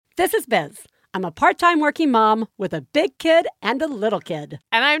This is Biz. I'm a part-time working mom with a big kid and a little kid.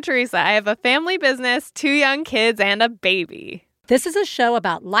 And I'm Teresa. I have a family business, 2 young kids, and a baby. This is a show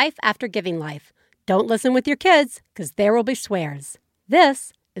about life after giving life. Don't listen with your kids, because there will be swears.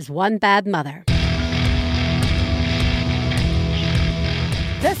 This is One Bad Mother.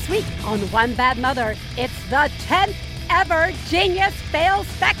 This week on One Bad Mother, it's the 10th ever Genius Fail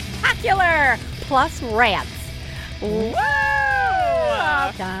Spectacular, plus Rants. Woo!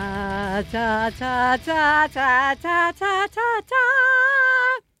 Da, da, da, da, da, da, da, da, da.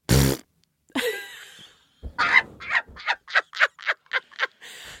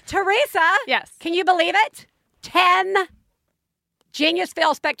 Teresa? Yes. Can you believe it? 10 Genius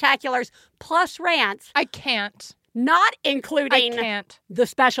Fail Spectaculars plus Rants. I can't. Not including the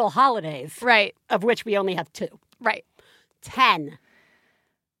special holidays. Right. Of which we only have 2. Right. 10.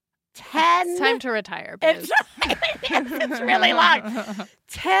 It's time to retire, Biz. It's really long.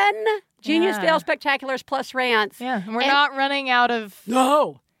 10 Genius Fail Spectaculars plus Rants. Yeah. And we're not running out of...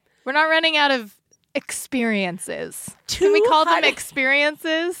 No. We're not running out of experiences. Can we call them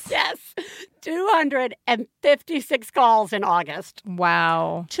experiences? Yes. 256 calls in August.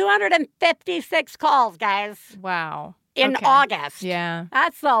 Wow. 256 calls, guys. Wow. In August. Yeah.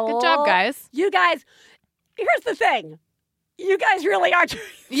 That's a Good job, guys. You guys, here's the thing. You guys really are doing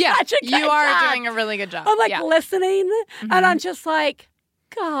such a good job. You are doing a really good job. I'm listening, and I'm just like,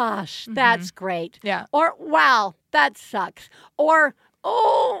 gosh, that's great. Yeah. Or, wow, that sucks. Or,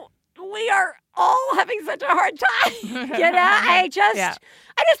 oh, we are all having such a hard time. I just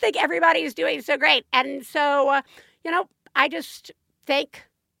think everybody's doing so great. And so, I just think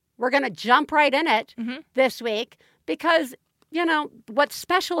we're going to jump right in it this week because, what's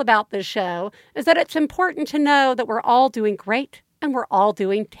special about this show is that it's important to know that we're all doing great and we're all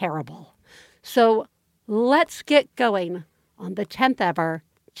doing terrible. So let's get going on the 10th ever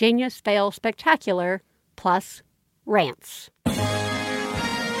Genius Fail Spectacular plus Rants.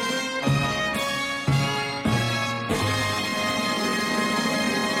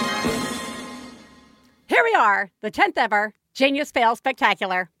 Here we are, the 10th ever Genius Fail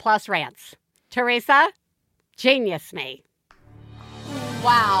Spectacular plus Rants. Teresa, genius me.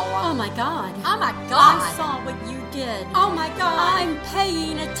 Wow. Oh my God. Oh my God. I saw what you did. Oh my God. I'm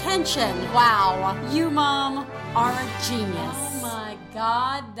paying attention. Wow. You, Mom, are a genius. Oh my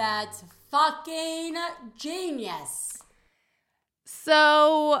God, that's fucking genius.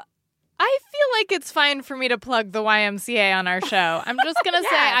 So I feel like it's fine for me to plug the YMCA on our show. I'm just going to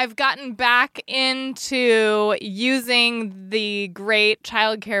say I've gotten back into using the great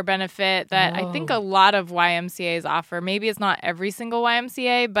childcare benefit that I think a lot of YMCAs offer. Maybe it's not every single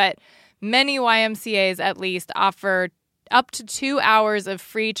YMCA, but many YMCAs at least offer up to 2 hours of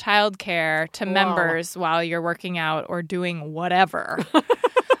free childcare to members while you're working out or doing whatever.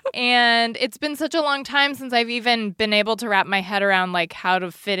 And it's been such a long time since I've even been able to wrap my head around like how to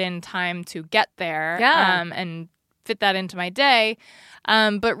fit in time to get there and fit that into my day.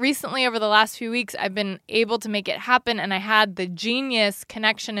 But recently, over the last few weeks, I've been able to make it happen. And I had the genius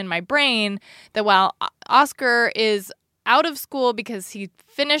connection in my brain that while Oscar is out of school because he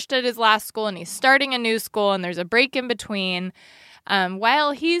finished at his last school and he's starting a new school and there's a break in between,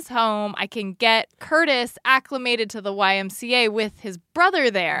 while he's home, I can get Curtis acclimated to the YMCA with his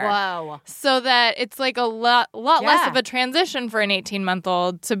brother there. Whoa. So that it's like a lot less of a transition for an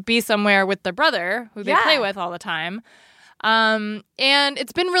 18-month-old to be somewhere with their brother, who they play with all the time. And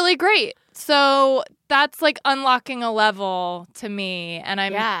it's been really great. So that's like unlocking a level to me. And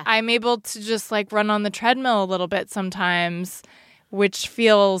I'm able to just like run on the treadmill a little bit sometimes, which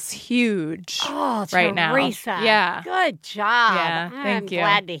feels huge right now. Teresa. Yeah. Good job. Yeah, thank you. I'm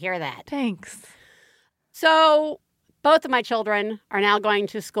glad to hear that. Thanks. So both of my children are now going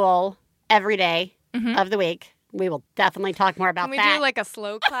to school every day of the week. We will definitely talk more about Can we that. do like a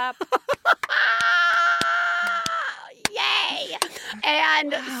slow clap? Yay!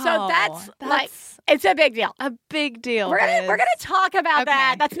 And so that's like, it's a big deal. A big deal. We're gonna talk about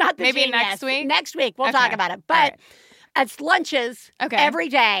that. That's not the Maybe genius. next week? Next week we'll talk about it. But it's lunches every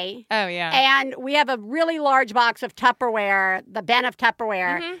day. Oh, yeah. And we have a really large box of Tupperware, the bin of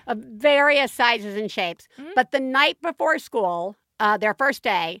Tupperware, of various sizes and shapes. But the night before school, their first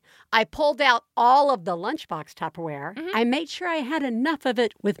day, I pulled out all of the lunchbox Tupperware. I made sure I had enough of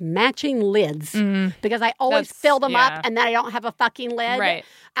it with matching lids because I always fill them up and then I don't have a fucking lid. Right.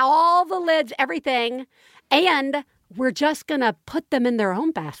 All the lids, everything. And we're just going to put them in their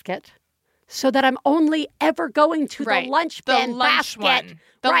own basket so that I'm only ever going to Right. the lunch The bin lunch basket. one.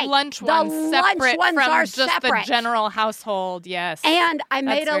 The Right. lunch The one lunch separate ones from are just separate. the general household. Yes. And I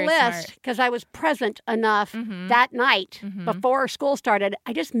made a very list smart. because I was present enough that night before school started.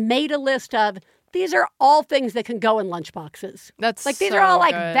 I just made a list of these are all things that can go in lunch boxes. That's like these so are all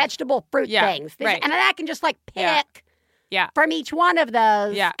like good. vegetable fruit Yeah, things. right. And then I can just like pick Yeah. from each one of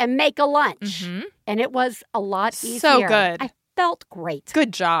those Yeah. and make a lunch. And it was a lot easier. So good. I felt great.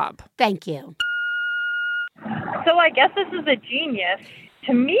 Good job. Thank you. So I guess this is a genius.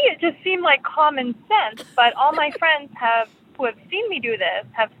 To me, it just seemed like common sense, but all my friends who have seen me do this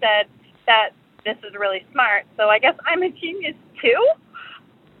have said that this is really smart. So I guess I'm a genius too.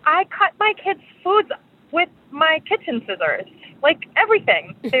 I cut my kids' foods with my kitchen scissors, like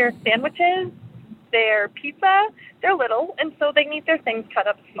everything. Their sandwiches, their pizza, they're little, and so they need their things cut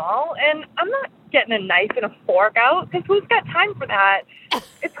up small. And I'm not getting a knife and a fork out, because who's got time for that?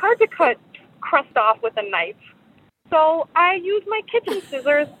 It's hard to cut crust off with a knife. So I use my kitchen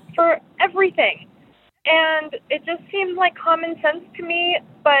scissors for everything. And it just seems like common sense to me,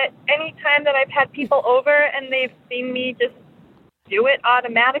 but any time that I've had people over and they've seen me just do it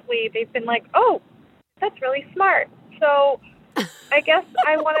automatically, they've been like, oh, that's really smart. So I guess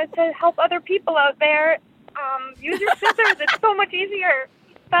I wanted to help other people out there. Use your scissors. It's so much easier.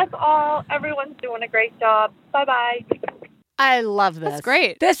 That's all. Everyone's doing a great job. Bye-bye. I love this. That's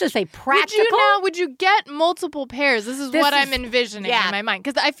great. This is a practical. Would you get multiple pairs? This is what I'm envisioning in my mind.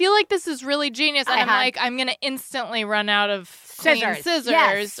 Because I feel like this is really genius. And I'm going to instantly run out of clean scissors.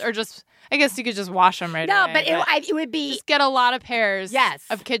 Yes. Or just, I guess you could just wash them right No, away. but it would be. Just get a lot of pairs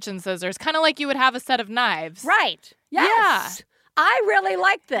of kitchen scissors. Kind of like you would have a set of knives. Right. Yes. Yeah. I really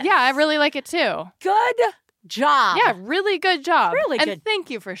like this. Yeah, I really like it too. Good job. Yeah, really good job. Really good. And thank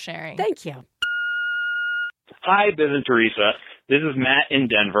you for sharing. Thank you. Hi, Biz and Teresa. This is Matt in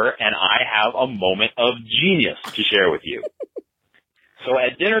Denver, and I have a moment of genius to share with you. So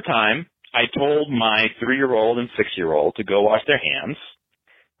at dinner time, I told my 3-year-old and 6-year-old to go wash their hands.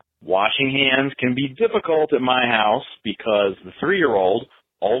 Washing hands can be difficult at my house because the 3-year-old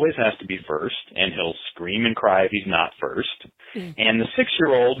always has to be first, and he'll scream and cry if he's not first. And the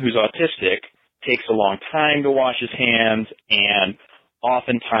 6-year-old, who's autistic, takes a long time to wash his hands, and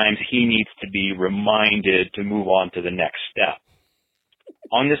oftentimes he needs to be reminded to move on to the next step.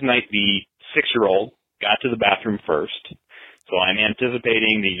 On this night, the 6-year-old got to the bathroom first, so I'm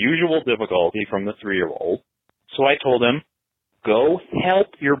anticipating the usual difficulty from the 3-year-old. So I told him, go help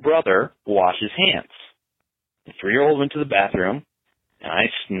your brother wash his hands. The 3-year-old went to the bathroom, and I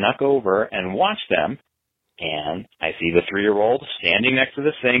snuck over and watched them, and I see the 3-year-old standing next to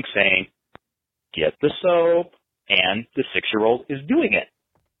the sink saying, get the soap, and the 6-year-old is doing it.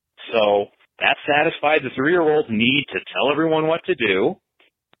 So that satisfied the 3-year-old's need to tell everyone what to do,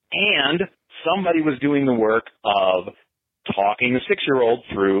 and somebody was doing the work of talking the 6-year-old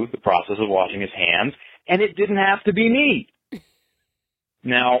through the process of washing his hands, and it didn't have to be me.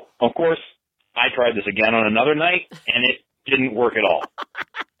 Now, of course, I tried this again on another night, and it didn't work at all.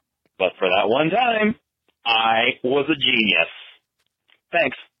 But for that one time, I was a genius.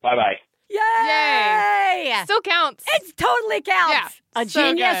 Thanks. Bye-bye. Yay! Still counts. It totally counts. Yeah, a so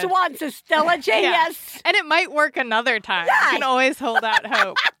genius good. once is still a genius. And it might work another time. Yeah. You can always hold out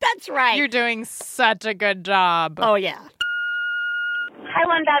hope. That's right. You're doing such a good job. Oh, yeah. Hi,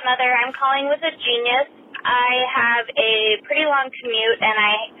 One Bad Mother. I'm calling with a genius. I have a pretty long commute, and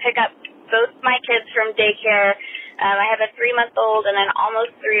I pick up both my kids from daycare. I have a 3-month-old and an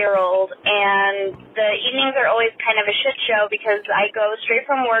almost 3-year-old, and the evenings are always kind of a shit show because I go straight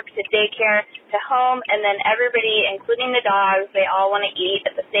from work to daycare to home, and then everybody, including the dogs, they all want to eat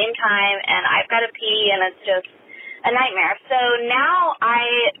at the same time, and I've got to pee, and it's just a nightmare. So now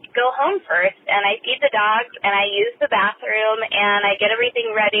I go home first, and I feed the dogs, and I use the bathroom, and I get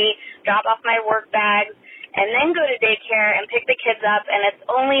everything ready, drop off my work bags, and then go to daycare and pick the kids up, and it's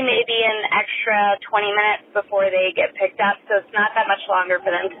only maybe an extra 20 minutes before they get picked up, so it's not that much longer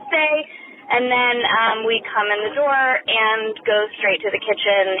for them to stay. And then we come in the door and go straight to the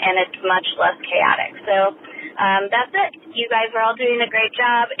kitchen, and it's much less chaotic. So that's it. You guys are all doing a great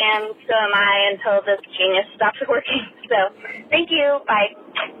job, and so am I until this genius stops working. So thank you. Bye.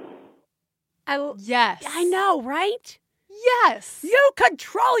 Yes. I know, right? Yes. You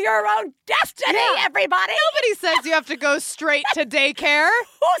control your own destiny, everybody. Nobody says you have to go straight to daycare.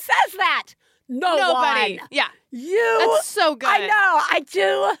 Who says that? Nobody. One. Yeah. You. That's so good. I know. I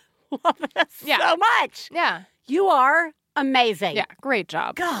do love this so much. Yeah. You are amazing. Yeah. Great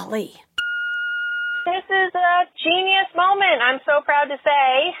job. Golly. This is a genius moment. I'm so proud to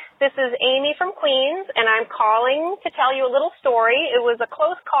say. This is Amy from Queens, and I'm calling to tell you a little story. It was a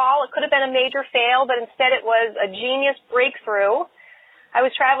close call. It could have been a major fail, but instead it was a genius breakthrough. I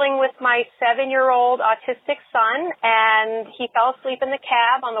was traveling with my 7-year-old autistic son, and he fell asleep in the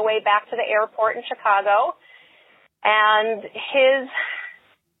cab on the way back to the airport in Chicago. And his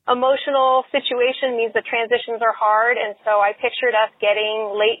emotional situation means the transitions are hard, and so I pictured us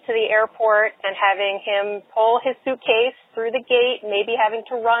getting late to the airport and having him pull his suitcase through the gate, maybe having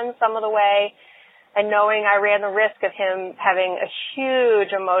to run some of the way, and knowing I ran the risk of him having a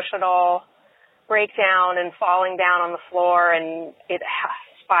huge emotional breakdown and falling down on the floor and it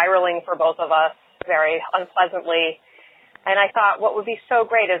spiraling for both of us very unpleasantly. And I thought what would be so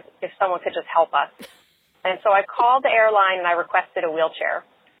great is if someone could just help us. And so I called the airline and I requested a wheelchair.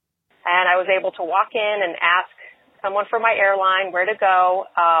 And I was able to walk in and ask someone from my airline where to go,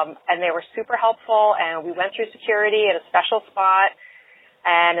 and they were super helpful, and we went through security at a special spot,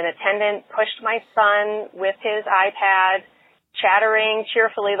 and an attendant pushed my son with his iPad, chattering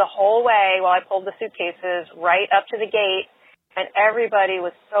cheerfully the whole way while I pulled the suitcases right up to the gate, and everybody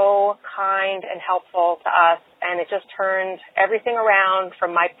was so kind and helpful to us, and it just turned everything around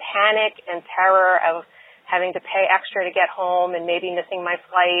from my panic and terror of having to pay extra to get home and maybe missing my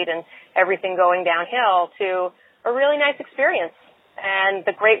flight and everything going downhill to a really nice experience. And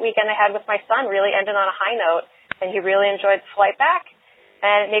the great weekend I had with my son really ended on a high note, and he really enjoyed the flight back.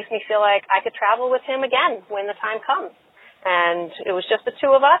 And it makes me feel like I could travel with him again when the time comes. And it was just the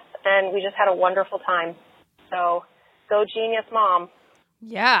two of us, and we just had a wonderful time. So go genius, Mom.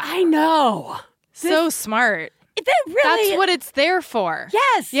 Yeah. I know. So smart. That really, that's what it's there for.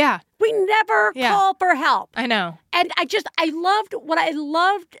 Yes. Yeah. We never call for help. I know. And I just loved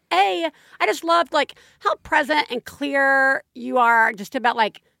like how present and clear you are just about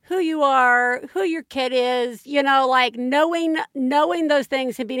like who you are, who your kid is, you know, like knowing those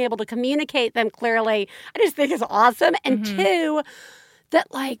things and being able to communicate them clearly. I just think is awesome. And two,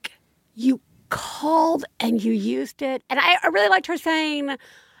 that like you called and you used it. And I really liked her saying,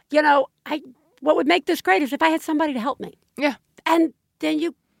 you know, what would make this great is if I had somebody to help me. Yeah. And then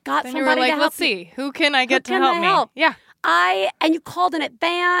you got then somebody you were like, to help let's me. see, who can I get to help me? Yeah. And you called in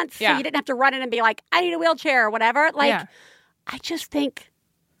advance, so you didn't have to run in and be like, I need a wheelchair or whatever. Like, I just think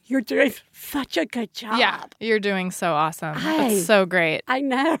you're doing such a good job. Yeah, you're doing so awesome. That's so great. I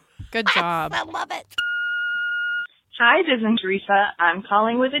know. Good job. I love it. Hi, this is Teresa. I'm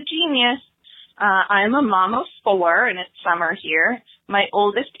calling with a genius. I'm a mom of 4, and it's summer here. My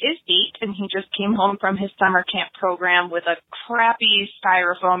oldest is 8, and he just came home from his summer camp program with a crappy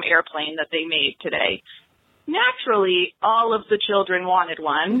styrofoam airplane that they made today. Naturally, all of the children wanted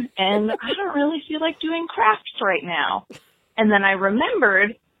one, and I don't really feel like doing crafts right now. And then I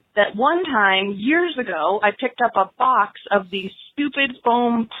remembered that one time, years ago, I picked up a box of these stupid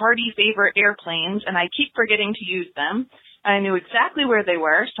foam party favorite airplanes, and I keep forgetting to use them. I knew exactly where they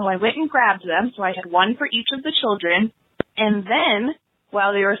were, so I went and grabbed them, so I had one for each of the children. And then,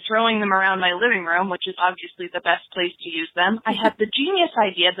 while they were throwing them around my living room, which is obviously the best place to use them, I had the genius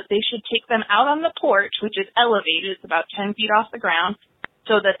idea that they should take them out on the porch, which is elevated, it's about 10 feet off the ground,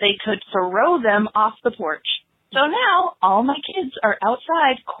 so that they could throw them off the porch. So now, all my kids are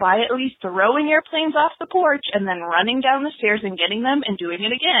outside quietly throwing airplanes off the porch and then running down the stairs and getting them and doing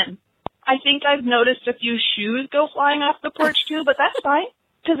it again. I think I've noticed a few shoes go flying off the porch too, but that's fine.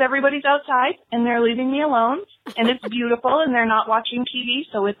 Because everybody's outside, and they're leaving me alone, and it's beautiful, and they're not watching TV,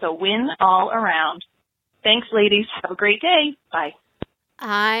 so it's a win all around. Thanks, ladies. Have a great day. Bye.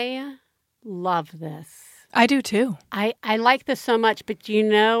 I love this. I do, too. I like this so much, but do you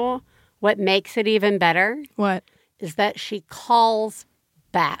know what makes it even better? What? Is that she calls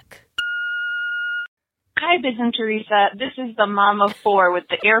back. Hi, Biz and Teresa. This is the mom of 4 with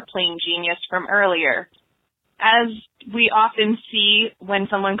the airplane genius from earlier. As we often see when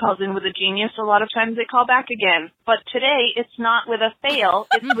someone calls in with a genius, a lot of times they call back again. But today, it's not with a fail.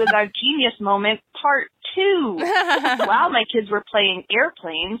 It's with our genius moment, part 2. While my kids were playing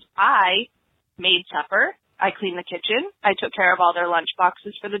airplanes, I made supper. I cleaned the kitchen. I took care of all their lunch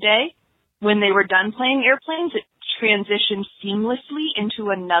boxes for the day. When they were done playing airplanes, it transitioned seamlessly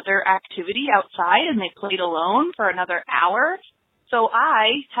into another activity outside, and they played alone for another hour. So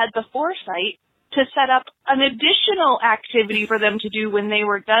I had the foresight to set up an additional activity for them to do when they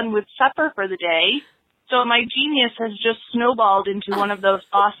were done with supper for the day. So my genius has just snowballed into one of those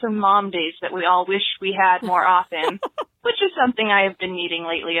awesome mom days that we all wish we had more often, which is something I have been needing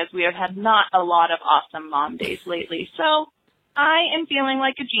lately, as we have had not a lot of awesome mom days lately. So I am feeling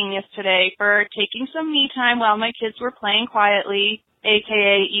like a genius today for taking some me time while my kids were playing quietly,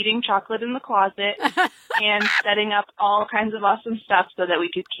 aka eating chocolate in the closet, and setting up all kinds of awesome stuff so that we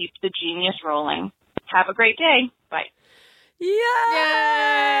could keep the genius rolling. Have a great day. Bye. Yay!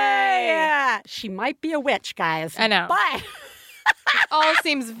 Yay! She might be a witch, guys. I know. But All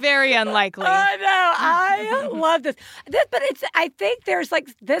seems very unlikely. I know. I love this. But I think there's like,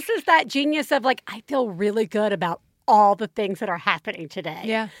 this is that genius of like, I feel really good about all the things that are happening today.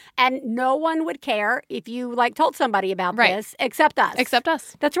 Yeah. And no one would care if you like told somebody about Right. this except us. Except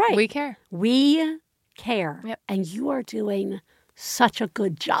us. That's right. We care. We care. Yep. And you are doing such a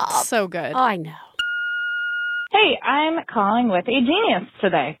good job. So good. I know. Hey, I'm calling with a genius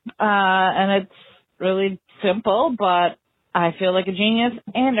today. And it's really simple, but I feel like a genius,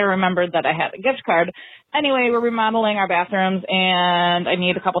 and I remembered that I had a gift card. Anyway, we're remodeling our bathrooms, and I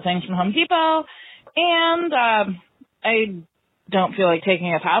need a couple things from Home Depot, and I don't feel like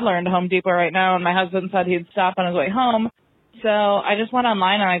taking a toddler into Home Depot right now, and my husband said he'd stop on his way home. So I just went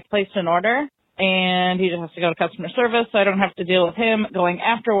online, and I placed an order, and he just has to go to customer service, so I don't have to deal with him going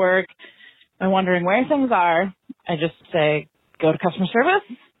after work and wondering where things are. I just say, go to customer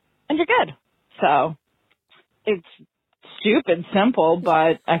service, and you're good. So it's stupid simple,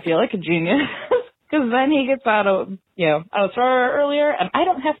 but I feel like a genius because then he gets out of the store earlier, and I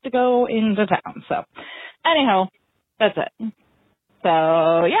don't have to go into town. So anyhow, that's it.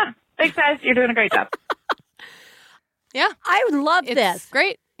 So yeah, thanks guys. You're doing a great job. Yeah. I would love It's this.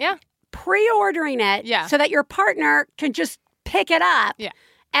 great. Yeah. Pre-ordering it so that your partner can just pick it up. Yeah.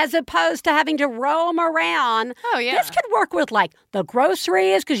 As opposed to having to roam around. Oh, yeah. This could work with, like, the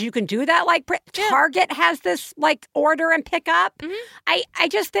groceries, because you can do that. Like, Target has this, like, order and pick up. Mm-hmm. I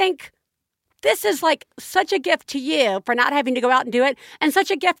just think this is, like, such a gift to you for not having to go out and do it, and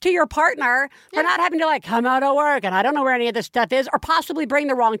such a gift to your partner for not having to, like, come out of work, and I don't know where any of this stuff is, or possibly bring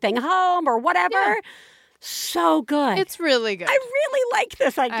the wrong thing home, or whatever. Yeah. So good. It's really good. I really like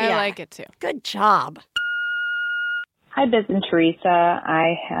this idea. I like it, too. Good job. Hi, Biz and Teresa.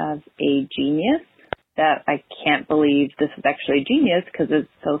 I have a genius that I can't believe this is actually genius because it's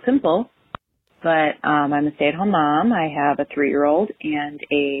so simple. But I'm a stay-at-home mom. I have a 3-year-old and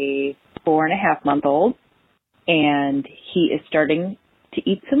a 4.5-month-old, and he is starting to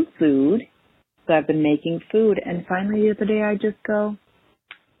eat some food. So I've been making food, and finally the other day I just go,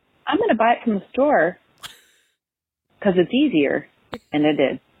 I'm going to buy it from the store because it's easier. And it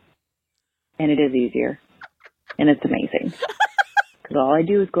is. And it is easier. And it's amazing. Because all I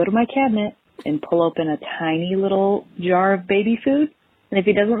do is go to my cabinet and pull open a tiny little jar of baby food. And if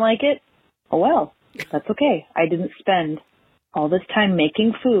he doesn't like it, oh well, that's okay. I didn't spend all this time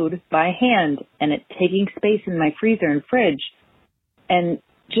making food by hand and it taking space in my freezer and fridge. And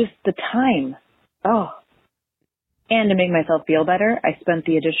just the time. Oh. And to make myself feel better, I spent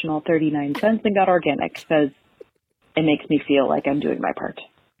the additional 39 cents and got organic because it makes me feel like I'm doing my part.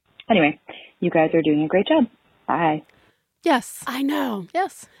 Anyway, you guys are doing a great job. Bye. Yes. I know.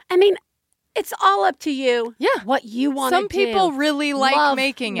 Yes. I mean, it's all up to you. Yeah. What you want to do. Some people really like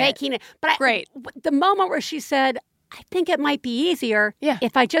making it. But great. The moment where she said, I think it might be easier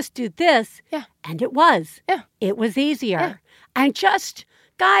if I just do this. Yeah. And it was. Yeah. It was easier. Yeah. And just,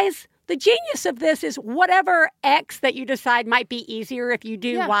 guys, the genius of this is whatever X that you decide might be easier if you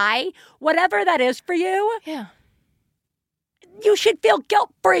do Y, whatever that is for you. Yeah. You should feel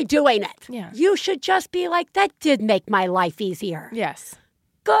guilt-free doing it. Yeah. You should just be like, that did make my life easier. Yes.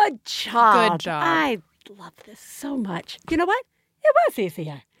 Good job. Good job. I love this so much. You know what? It was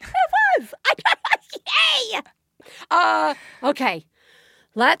easier. It was. Yay! Okay.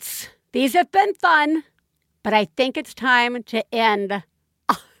 These have been fun, but I think it's time to end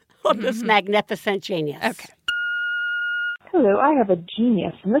on this magnificent genius. Okay. Hello, I have a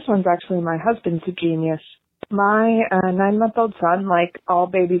genius, and this one's actually my husband's a genius. My 9-month-old son, like all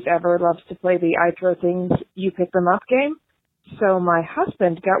babies ever, loves to play the I throw things, you pick them up game. So my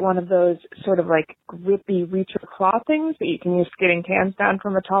husband got one of those sort of like grippy reacher claw things that you can use for getting cans down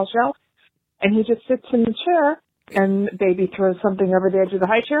from a tall shelf. And he just sits in the chair, and baby throws something over the edge of the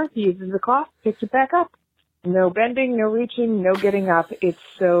high chair. He uses the claw, picks it back up. No bending, no reaching, no getting up. It's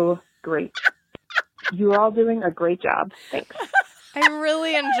so great. You're all doing a great job. Thanks. I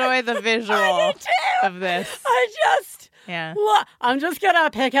really enjoy the visual of this. I'm just going to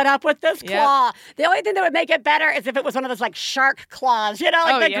pick it up with this claw. The only thing that would make it better is if it was one of those like shark claws, like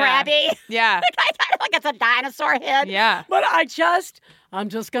the grabby. Yeah. Like it's a dinosaur head. Yeah. But I'm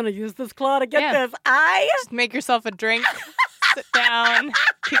just going to use this claw to get this. Just make yourself a drink, sit down,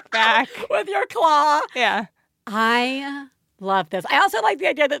 kick back. With your claw. Yeah. I love this. I also like the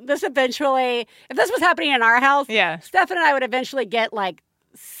idea that this eventually, if this was happening in our house, Stefan and I would eventually get like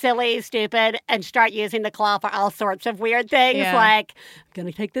silly, stupid, and start using the claw for all sorts of weird things. Like, I'm going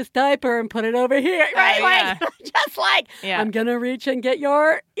to take this diaper and put it over here, right? Just like, I'm going to reach and get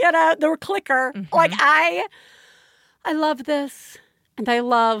your, the clicker. Mm-hmm. Like, I love this, and I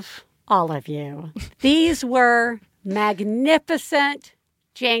love all of you. These were magnificent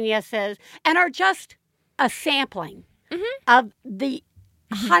geniuses and are just a sampling of the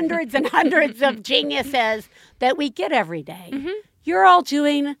hundreds and hundreds of geniuses that we get every day. Mm-hmm. You're all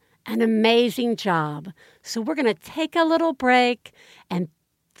doing an amazing job. So we're going to take a little break and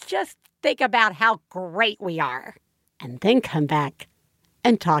just think about how great we are, and then come back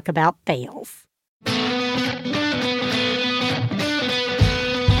and talk about fails.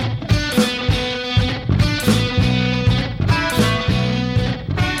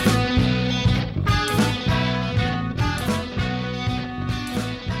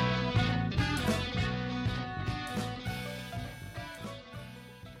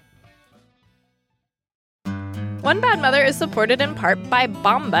 One Bad Mother is supported in part by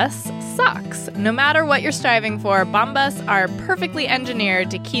Bombas socks. No matter what you're striving for, Bombas are perfectly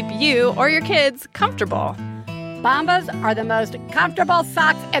engineered to keep you or your kids comfortable. Bombas are the most comfortable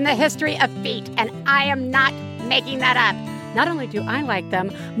socks in the history of feet, and I am not making that up. Not only do I like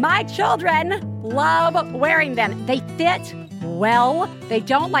them, my children love wearing them. They fit well. They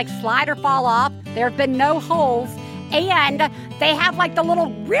don't slide or fall off. There have been no holes. And they have the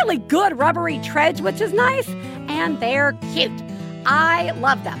little really good rubbery treads, which is nice. And they're cute. I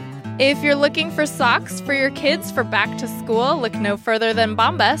love them. If you're looking for socks for your kids for back to school, look no further than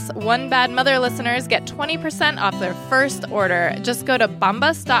Bombas. One Bad Mother listeners get 20% off their first order. Just go to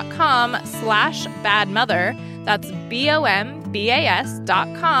bombas.com/badmother. That's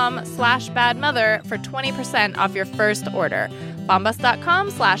BOMBAS.com/badmother for 20% off your first order.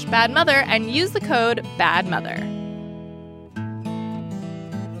 Bombas.com/badmother and use the code BADMOTHER.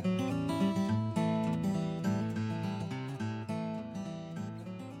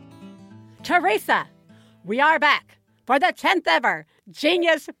 Teresa, we are back for the 10th ever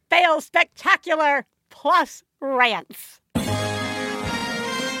Genius Fail Spectacular plus Rants.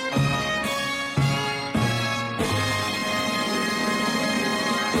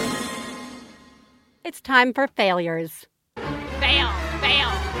 It's time for failures. Fail, fail,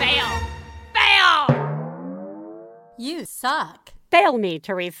 fail, fail! You suck. Fail me,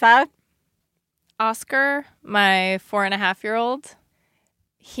 Teresa. Oscar, my 4.5-year-old,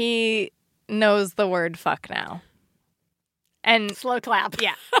 he knows the word fuck now. And slow clap.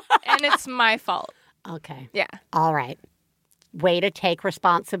 Yeah. And it's my fault. Okay. Yeah. All right. Way to take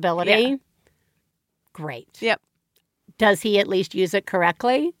responsibility. Yeah. Great. Yep. Does he at least use it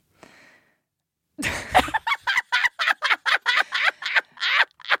correctly?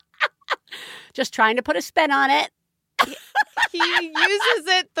 Just trying to put a spin on it. He uses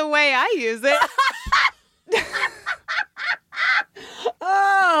it the way I use it.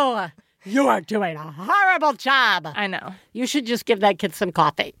 Oh, you are doing a horrible job. I know. You should just give that kid some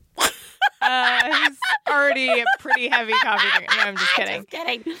coffee. He's already a pretty heavy coffee drinker. No, I'm just kidding. Just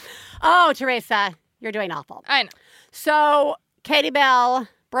kidding. Oh, Teresa, you're doing awful. I know. So, Katie Bell,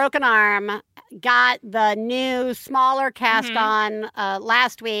 broken arm, got the new, smaller cast on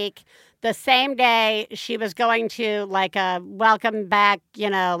last week. The same day she was going to a welcome back,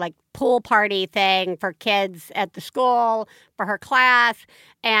 pool party thing for kids at the school for her class.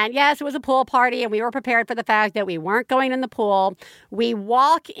 And yes, it was a pool party, and we were prepared for the fact that we weren't going in the pool. We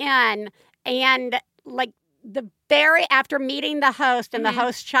walk in, and after meeting the host and the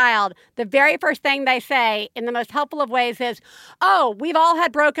host child, the very first thing they say in the most helpful of ways is, oh, we've all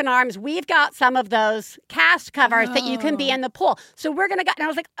had broken arms. We've got some of those cast covers that you can be in the pool. So we're going to go. And I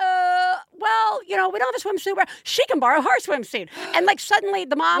was like, well, we don't have a swimsuit. She can borrow her swimsuit. And suddenly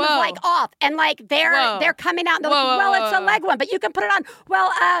the mom is off. And they're coming out and they're it's a leg one, but you can put it on.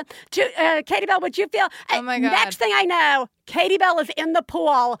 Well, Katie Bell, would you feel? Oh my God. Next thing I know, Katie Bell is in the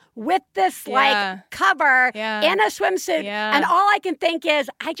pool with this cover in a swimsuit. And all I can think is,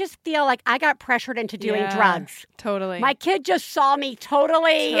 I just feel like I got pressured into doing drugs. Totally. My kid just saw me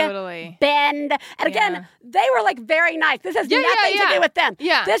totally bend. And again, they were very nice. This has nothing to do with them.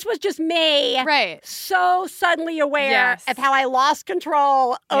 Yeah. This was just me so suddenly aware of how I lost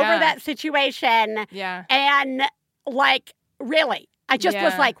control over that situation. Yeah. And really, I just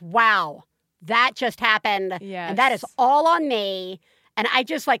was wow, that just happened. Yes. And that is all on me. And I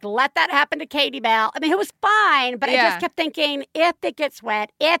just let that happen to Katie Bell. I mean, it was fine, but I just kept thinking, if it gets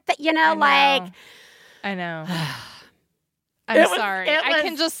wet, I know. I'm sorry. I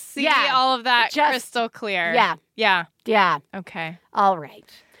can just see all of that crystal clear. Yeah. Yeah. Yeah. Okay. All right.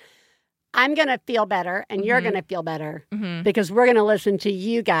 I'm going to feel better, and you're going to feel better Mm-hmm. because we're going to listen to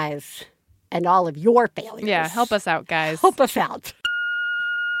you guys and all of your failures. Yeah, help us out, guys. Help us out.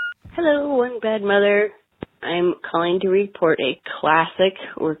 Hello, One Bad Mother. I'm calling to report a classic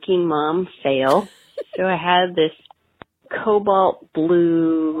working mom fail. So I had this cobalt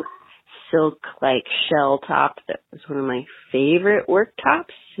blue silk-like shell top that was one of my favorite work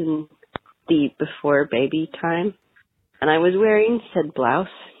tops in the before baby time. And I was wearing said blouse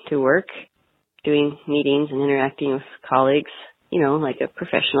to work, doing meetings and interacting with colleagues, like a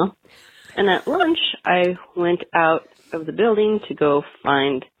professional. And at lunch, I went out of the building to go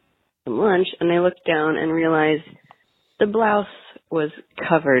find some lunch, and I looked down and realized the blouse was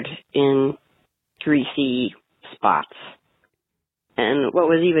covered in greasy spots. And what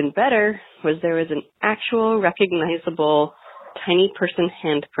was even better was there was an actual recognizable tiny person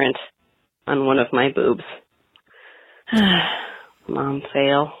handprint on one of my boobs. Mom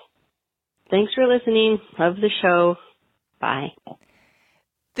fail. Thanks for listening. Love the show. Bye.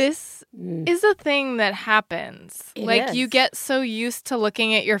 This is a thing that happens. You get so used to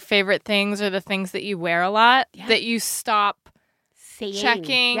looking at your favorite things or the things that you wear a lot that you stop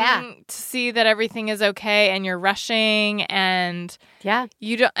checking to see that everything is okay, and you're rushing, and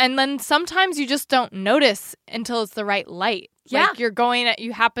you don't. And then sometimes you just don't notice until it's the right light. Yeah.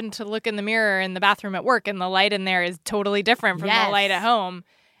 You happen to look in the mirror in the bathroom at work, and the light in there is totally different from the light at home.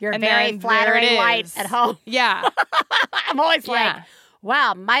 Your very flattering light at home. Yeah. I'm always like,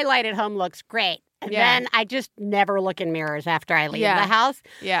 wow, my light at home looks great. And then I just never look in mirrors after I leave the house.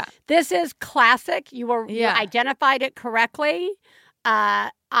 Yeah. This is classic. You identified it correctly.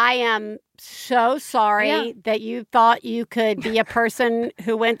 I am so sorry that you thought you could be a person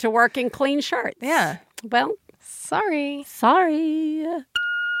who went to work in clean shirts. Yeah. Well, sorry.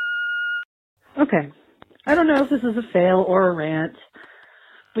 Okay. I don't know if this is a fail or a rant,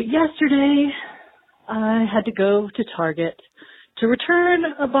 but yesterday I had to go to Target to return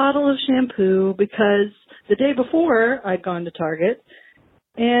a bottle of shampoo because the day before I'd gone to Target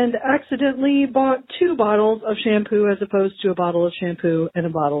and accidentally bought 2 bottles of shampoo as opposed to a bottle of shampoo and a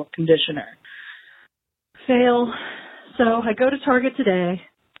bottle of conditioner. Fail. So I go to Target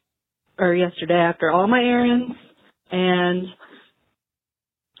yesterday after all my errands and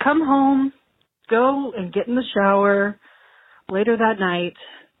come home, go and get in the shower later that night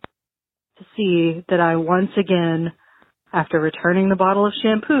to see that I once again, after returning the bottle of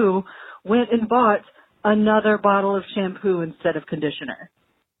shampoo, went and bought another bottle of shampoo instead of conditioner.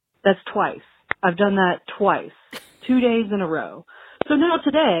 That's twice. I've done that twice, 2 days in a row. So now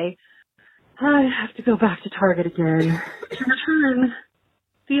today, I have to go back to Target again to return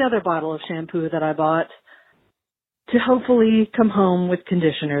the other bottle of shampoo that I bought to hopefully come home with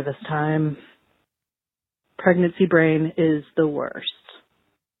conditioner this time. Pregnancy brain is the worst.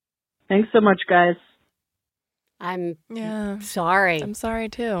 Thanks so much, guys. I'm sorry. I'm sorry,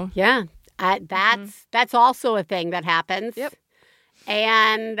 too. Yeah. That's also a thing that happens. Yep.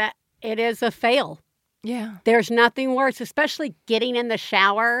 And it is a fail. Yeah. There's nothing worse, especially getting in the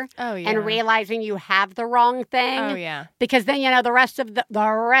shower and realizing you have the wrong thing. Oh, yeah. Because then, the rest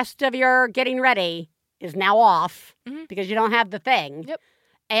of your getting ready is now off because you don't have the thing. Yep.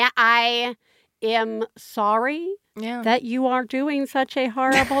 And I am sorry that you are doing such a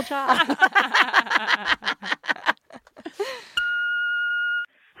horrible job.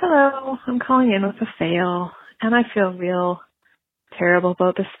 Hello, I'm calling in with a fail, and I feel real terrible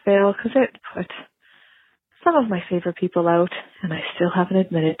about this fail because it put some of my favorite people out, and I still haven't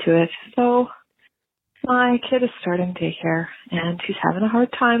admitted to it. So my kid is starting daycare, and he's having a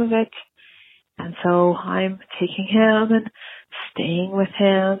hard time of it, and so I'm taking him and staying with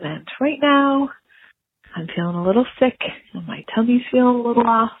him, and right now I'm feeling a little sick, and my tummy's feeling a little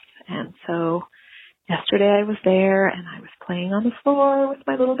off, and so yesterday I was there, and I was playing on the floor with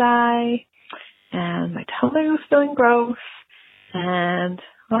my little guy, and my tummy was feeling gross, and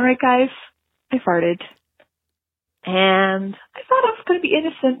all right, guys, I farted. And I thought I was going to be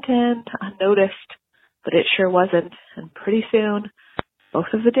innocent and unnoticed, but it sure wasn't. And pretty soon, both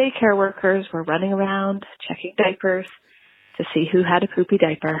of the daycare workers were running around checking diapers to see who had a poopy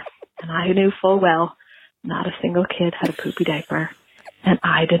diaper. And I knew full well not a single kid had a poopy diaper. And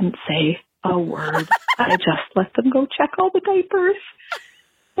I didn't say a word. I just let them go check all the diapers.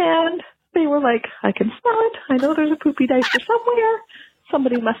 And they were like, I can smell it. I know there's a poopy diaper somewhere.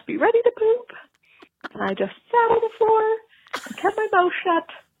 Somebody must be ready to poop. And I just sat on the floor and kept my mouth shut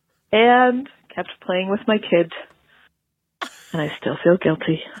and kept playing with my kids. And I still feel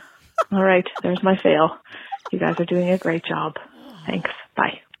guilty. All right, there's my fail. You guys are doing a great job. Thanks.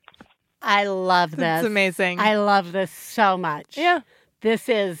 Bye. I love this. It's amazing. I love this so much. Yeah. This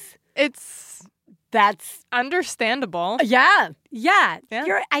is That's understandable. Yeah.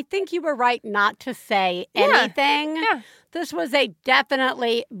 I think you were right not to say anything. Yeah. This was a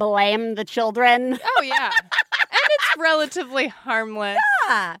definitely blame the children. Oh, yeah. And it's relatively harmless.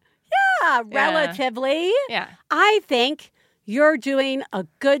 Yeah, relatively. Yeah. I think you're doing a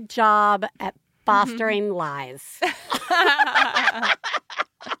good job at fostering lies.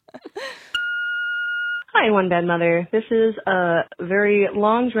 Hi, One Bad Mother. This is a very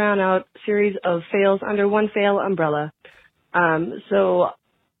long, drawn-out series of fails under one fail umbrella. So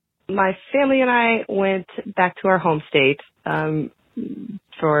my family and I went back to our home state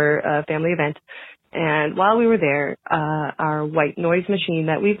for a family event. And while we were there, our white noise machine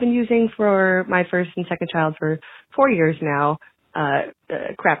that we've been using for my first and second child for 4 years now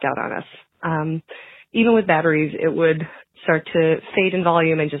crapped out on us. Even with batteries, it would start to fade in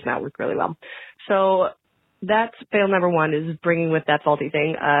volume and just not work really well. So that's fail number one, is bringing with that faulty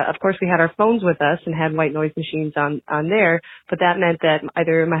thing. Of course, we had our phones with us and had white noise machines on there, but that meant that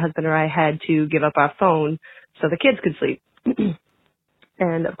either my husband or I had to give up our phone so the kids could sleep.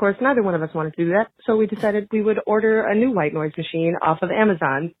 And, of course, neither one of us wanted to do that, so we decided we would order a new white noise machine off of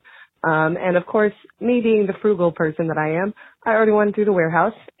Amazon. And, of course, me being the frugal person that I am, I ordered one through the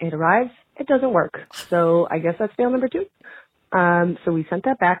warehouse. It arrives. It doesn't work. So I guess that's fail number two. So we sent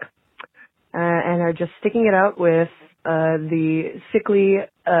that back. And are just sticking it out with the sickly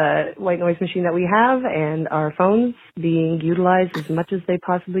white noise machine that we have, and our phones being utilized as much as they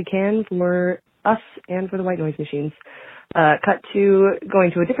possibly can for us and for the white noise machines. Cut to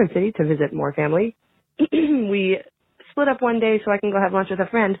going to a different city to visit more family. We split up one day so I can go have lunch with a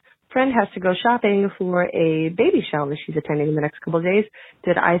friend. Friend has to go shopping for a baby shower she's attending in the next couple of days.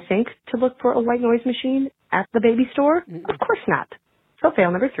 Did I think to look for a white noise machine at the baby store? Mm-mm. Of course not. So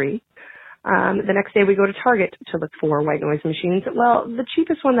fail number three. The next day we go to Target to look for white noise machines. Well, the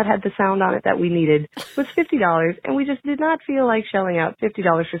cheapest one that had the sound on it that we needed was $50, and we just did not feel like shelling out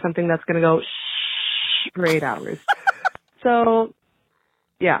 $50 for something that's going to go shh for 8 hours. So,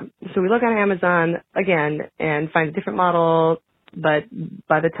 yeah. So we look on Amazon again and find a different model, but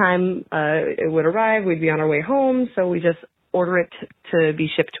by the time it would arrive, we'd be on our way home, so we just order it to be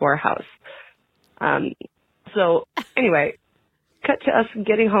shipped to our house. So, anyway, cut to us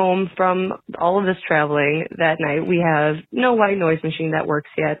getting home from all of this traveling that night. We have no white noise machine that works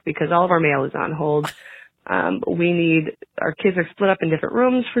yet because all of our mail is on hold. Our kids are split up in different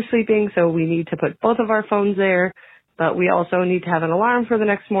rooms for sleeping, so we need to put both of our phones there, but we also need to have an alarm for the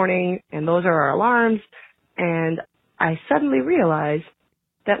next morning, and those are our alarms. And I suddenly realize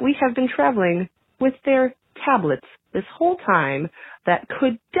that we have been traveling with their tablets this whole time that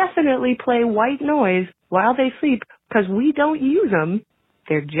could definitely play white noise while they sleep, because we don't use them.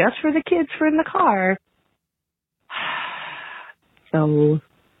 They're just for the kids for in the car. So,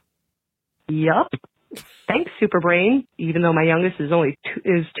 yup. Thanks, Superbrain, even though my youngest is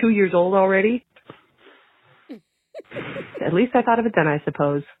 2 years old already. At least I thought of it then, I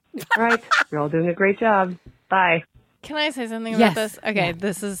suppose. All right. You're all doing a great job. Bye. Can I say something about this? Okay,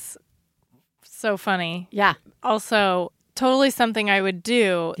 This is so funny. Yeah. Also, totally something I would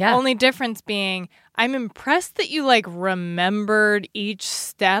do. Yeah. Only difference being, I'm impressed that you remembered each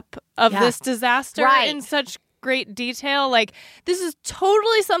step of this disaster in such great detail. This is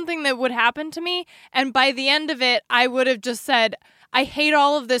totally something that would happen to me. And by the end of it, I would have just said, I hate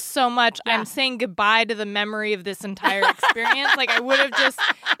all of this so much. Yeah. I'm saying goodbye to the memory of this entire experience.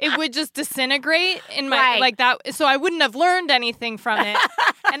 It would just disintegrate in my, that. So I wouldn't have learned anything from it.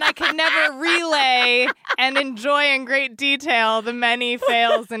 And I could never relay and enjoy in great detail the many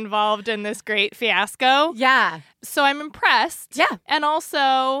fails involved in this great fiasco. Yeah. So I'm impressed. Yeah. And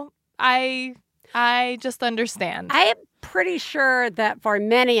also, I just understand. I am pretty sure that for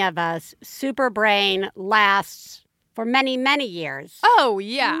many of us, Superbrain lasts for many, many years. Oh,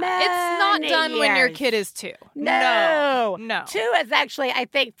 yeah. It's not done when your kid is 2. No. 2 is actually, I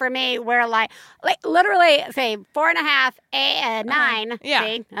think, for me, where literally, say, 4.5 and 9. Yeah.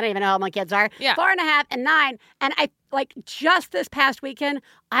 See, I don't even know how old my kids are. Yeah. 4.5 and 9. And I, just this past weekend,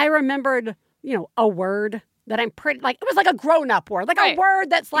 I remembered, a word that I'm pretty, it was a grown-up word. A word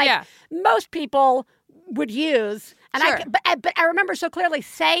that's most people would use. And sure. But I remember so clearly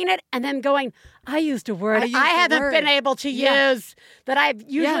saying it and then going, I used a word I haven't been able to use that I've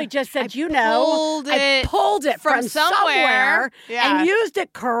usually just said, I pulled it from somewhere and used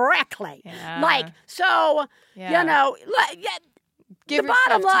it correctly. Yeah. The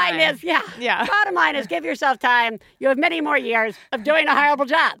bottom line is, bottom line is give yourself time. You have many more years of doing a horrible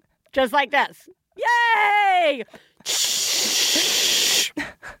job, just like this. Yay!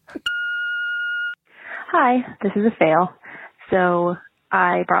 Hi, this is a fail. So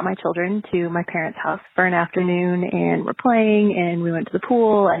I brought my children to my parents' house for an afternoon, and we're playing, and we went to the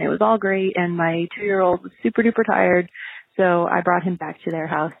pool, and it was all great, and my 2-year-old was super duper tired, so I brought him back to their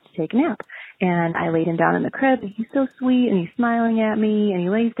house to take a nap. And I laid him down in the crib, and he's so sweet, and he's smiling at me, and he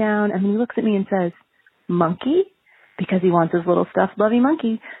lays down, and then he looks at me and says, "Monkey?" Because he wants his little stuffed lovey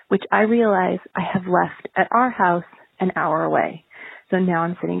monkey, which I realize I have left at our house an hour away. So now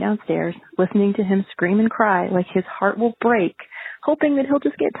I'm sitting downstairs, listening to him scream and cry like his heart will break, hoping that he'll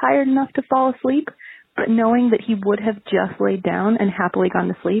just get tired enough to fall asleep, but knowing that he would have just laid down and happily gone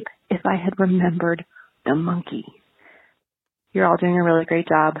to sleep if I had remembered the monkey. You're all doing a really great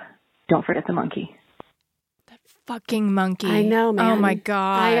job. Don't forget the monkey. Fucking monkey. I know, man. Oh, my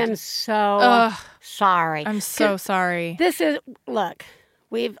God. I am so sorry. I'm so sorry. Look,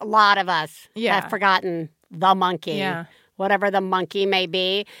 a lot of us have forgotten the monkey. Yeah. Whatever the monkey may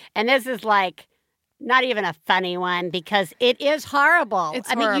be. And this is like not even a funny one because it is horrible.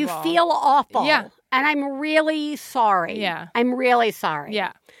 It's horrible. You feel awful. Yeah. And I'm really sorry. Yeah. I'm really sorry.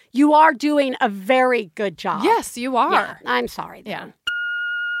 Yeah. You are doing a very good job. Yes, you are. Yeah, I'm sorry. Then. Yeah.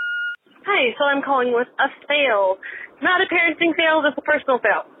 Hi, so I'm calling with a fail. Not a parenting fail, just a personal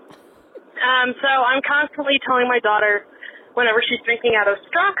fail. So I'm constantly telling my daughter whenever she's drinking out of a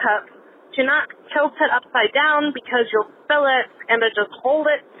straw cup to not tilt it upside down because you'll spill it, and to just hold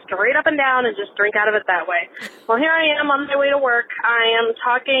it straight up and down and just drink out of it that way. Well, here I am on my way to work. I am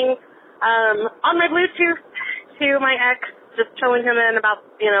talking on my Bluetooth to my ex, just filling him in about,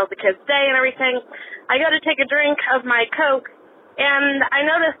 the kid's day and everything. I go to take a drink of my Coke, and I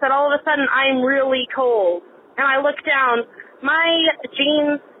notice that all of a sudden I'm really cold. And I look down. My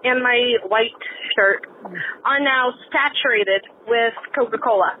jeans and my white shirt are now saturated with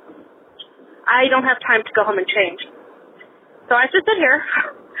Coca-Cola. I don't have time to go home and change. So I have to sit here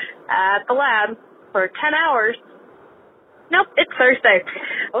at the lab for 10 hours. Nope, it's Thursday.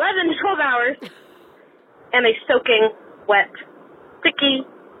 11 to 12 hours. And a soaking, wet, sticky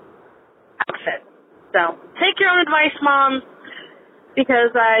outfit. So take your own advice, Mom,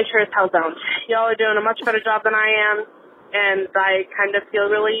 because I sure as hell don't. Y'all are doing a much better job than I am, and I kind of feel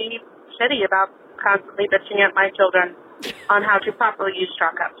really shitty about constantly bitching at my children on how to properly use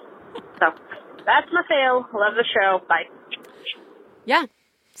straw cups. So that's my fail. Love the show. Bye. Yeah.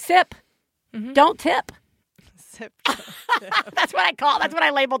 Sip. Mm-hmm. Don't tip. Sip. That's what I call. That's what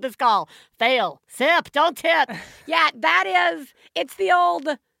I labeled this call. Fail. Sip. Don't tip. Yeah, it's the old,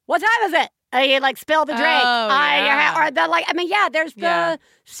 what time is it? You spill the drink. Oh, yeah. There's the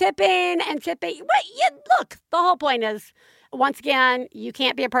sipping and sipping. But look, the whole point is, once again, you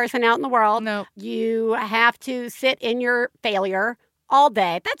can't be a person out in the world. No. You have to sit in your failure all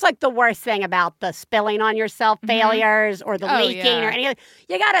day. That's like the worst thing about the spilling on yourself failures or the leaking or anything.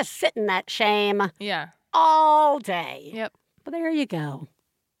 You got to sit in that shame all day. Yep. But there you go.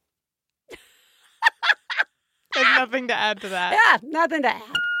 There's nothing to add to that. Yeah, nothing to add.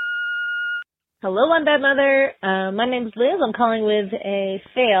 Hello, I'm Bad Mother. My name's Liz. I'm calling with a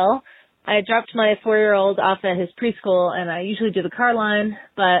fail. I dropped my 4-year-old off at his preschool, and I usually do the car line,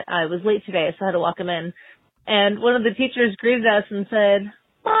 but I was late today, so I had to walk him in. And one of the teachers greeted us and said,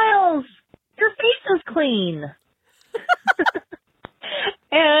 "Miles, your face is clean."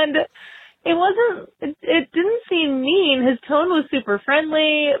 And it didn't seem mean. His tone was super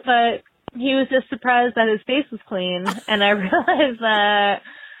friendly, but he was just surprised that his face was clean. And I realized that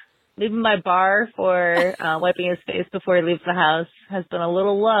maybe my bar for wiping his face before he leaves the house has been a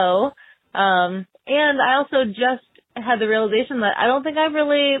little low. And I also just had the realization that I don't think I've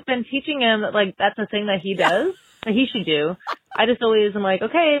really been teaching him that, that's a thing that he does, that he should do. I just always am like,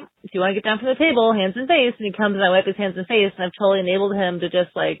 okay, if you want to get down from the table, hands and face, and he comes and I wipe his hands and face, and I've totally enabled him to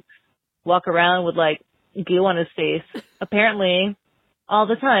just, walk around with, goo on his face, apparently, all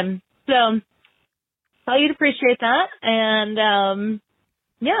the time. So, thought you'd appreciate that, and,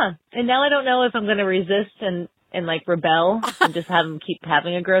 yeah, and now I don't know if I'm going to resist and rebel and just have him keep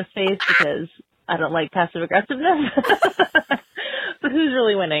having a gross face because I don't like passive aggressiveness. But who's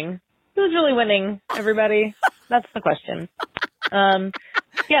really winning? Who's really winning, everybody? That's the question.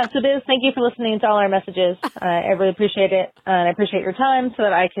 Yeah, so Biz, thank you for listening to all our messages. I really appreciate it. And I appreciate your time so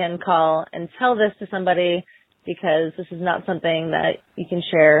that I can call and tell this to somebody because this is not something that you can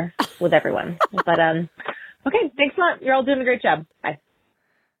share with everyone. But, okay, thanks a lot. You're all doing a great job. Bye.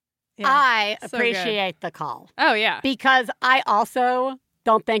 Yeah, I so appreciate good. the call. Oh, yeah. Because I also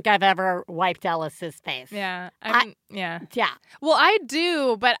don't think I've ever wiped Ellis's face. Yeah. Yeah. Well, I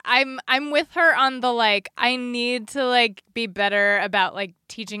do, but I'm with her on the I need to be better about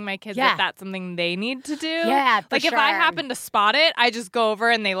teaching my kids that that's something they need to do. Yeah, for if I happen to spot it, I just go over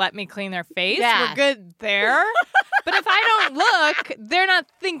and they let me clean their face. Yeah. We're good there. But if I don't look, they're not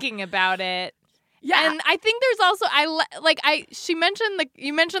thinking about it. Yeah. And I think there's also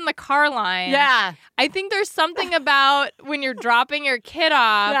you mentioned the car line. Yeah. I think there's something about when you're dropping your kid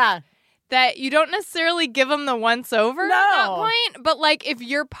off that you don't necessarily give them the once over at that point. But like if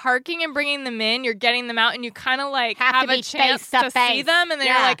you're parking and bringing them in, you're getting them out and you kind of like have a chance to see them and then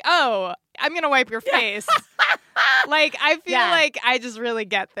you're like, "Oh, I'm going to wipe your face." Like I feel like I just really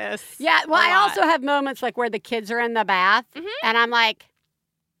get this. Yeah, well I also have moments like where the kids are in the bath and I'm like,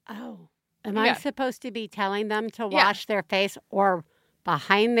 "Oh, am I supposed to be telling them to wash their face or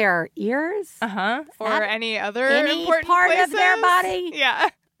behind their ears? Or any other any important part places? of their body?" Yeah.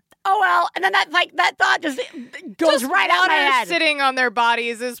 Oh, well, and then that thought just goes right out my head. Sitting on their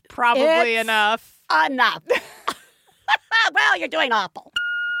bodies is probably enough. Enough. Well, you're doing awful.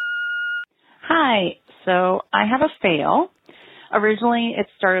 Hi. So I have a fail. Originally, it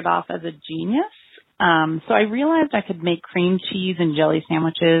started off as a genius. So I realized I could make cream cheese and jelly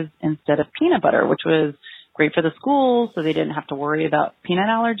sandwiches instead of peanut butter, which was great for the schools, so they didn't have to worry about peanut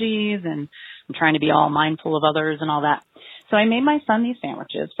allergies, and I'm trying to be all mindful of others and all that. So I made my son these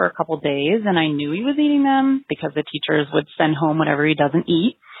sandwiches for a couple days, and I knew he was eating them because the teachers would send home whatever he doesn't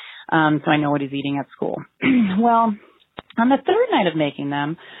eat, so I know what he's eating at school. Well, on the third night of making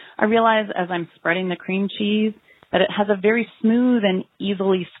them, I realized as I'm spreading the cream cheese that it has a very smooth and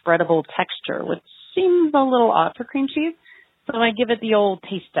easily spreadable texture, which seems a little odd for cream cheese. So I give it the old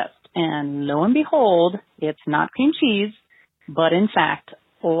taste test, and lo and behold, it's not cream cheese, but in fact,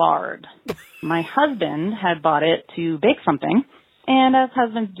 lard. My husband had bought it to bake something, and as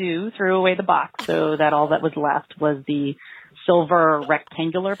husbands do, threw away the box so that all that was left was the silver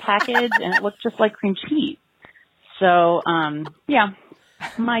rectangular package, and it looked just like cream cheese. So,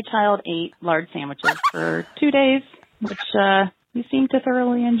 my child ate lard sandwiches for 2 days, which he seemed to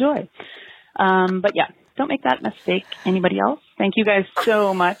thoroughly enjoy. But yeah, don't make that mistake. Anybody else? Thank you guys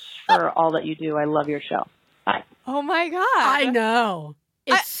so much for all that you do. I love your show. Bye. Oh my God. I know.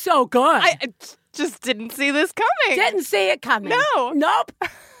 It's so good. I just didn't see this coming. Didn't see it coming. No. Nope.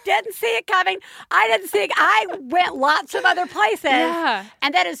 Didn't see it coming. I didn't see it. I went lots of other places. Yeah.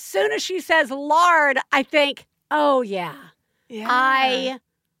 And then as soon as she says lard, I think, oh, yeah. Yeah.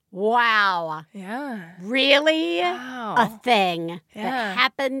 Wow. Yeah. Really? Wow. A thing that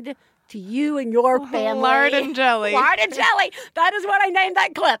happened to you and your family. Lard and jelly. Lard and jelly. That is what I named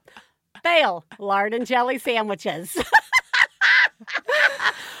that clip. Fail. Lard and jelly sandwiches.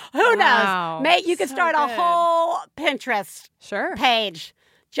 Who knows? Mate, you could start a whole Pinterest page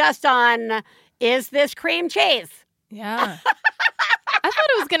just on, is this cream cheese? Yeah. I thought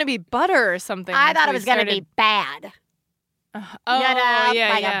it was going to be butter or something. I thought it was going to be bad. A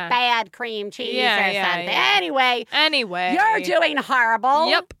bad cream cheese or something. Yeah. Anyway, you're doing horrible.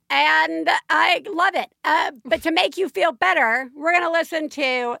 Yep. And I love it. But to make you feel better, we're going to listen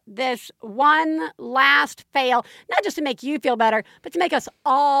to this one last fail, not just to make you feel better, but to make us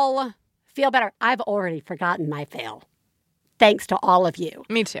all feel better. I've already forgotten my fail. Thanks to all of you.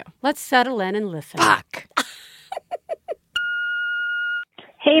 Me too. Let's settle in and listen. Fuck.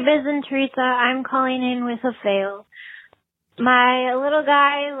 Hey, Biz and Teresa. I'm calling in with a fail. My little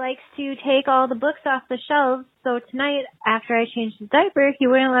guy likes to take all the books off the shelves, so tonight, after I changed his diaper, he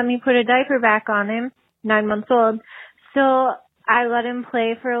wouldn't let me put a diaper back on him, 9 months old. So I let him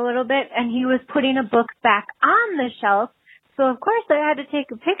play for a little bit, and he was putting a book back on the shelf. So, of course, I had to take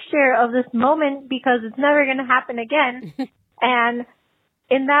a picture of this moment because it's never going to happen again. And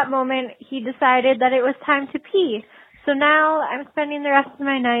in that moment, he decided that it was time to pee. So now I'm spending the rest of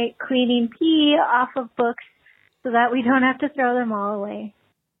my night cleaning pee off of books so that we don't have to throw them all away.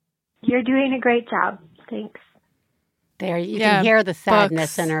 You're doing a great job. Thanks. There, you can hear the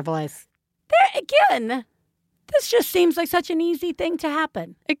sadness in her voice. There again, this just seems like such an easy thing to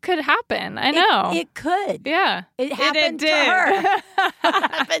happen. It could happen. I know. It could. Yeah. It happened It to her.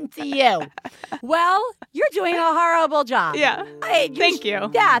 It happened to you. Well, you're doing a horrible job. Yeah. Thank you.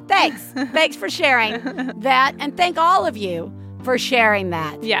 Yeah, thanks. Thanks for sharing that. And thank all of you for sharing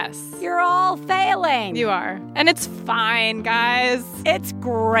that. Yes. You're all failing. You are. And it's fine, guys. It's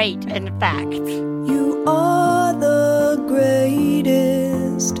great, in fact. You are the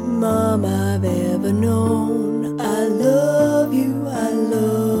greatest mom I've ever known. I love you, I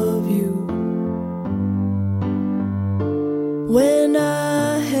love you. When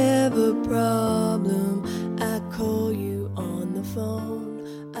I have a problem, I call you on the phone.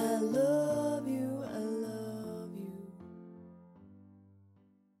 I love you, I love you.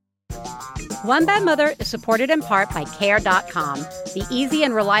 One Bad Mother is supported in part by Care.com, the easy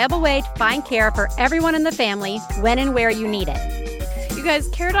and reliable way to find care for everyone in the family when and where you need it. You guys,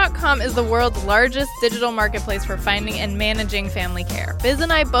 Care.com is the world's largest digital marketplace for finding and managing family care. Biz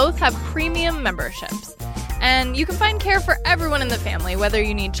and I both have premium memberships. And you can find care for everyone in the family, whether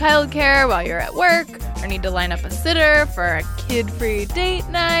you need childcare while you're at work or need to line up a sitter for a kid-free date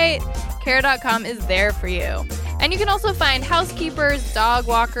night. Care.com is there for you. And you can also find housekeepers, dog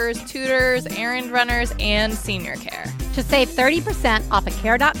walkers, tutors, errand runners, and senior care. To save 30% off a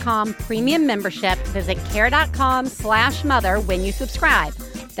Care.com premium membership, visit Care.com/mother when you subscribe.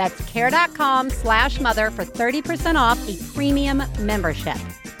 That's Care.com/mother for 30% off a premium membership.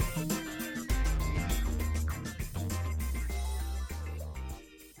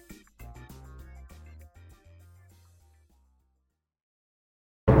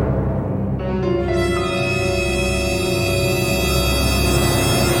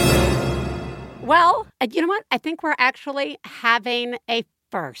 Well, you know what? I think we're actually having a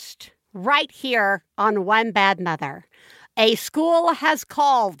first right here on One Bad Mother. A school has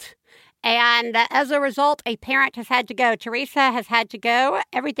called, and as a result, a parent has had to go. Teresa has had to go.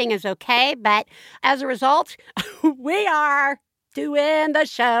 Everything is okay, but as a result, we are doing the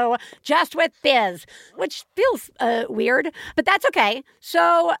show just with Biz, which feels weird, but that's okay.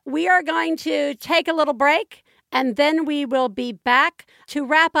 So we are going to take a little break, and then we will be back to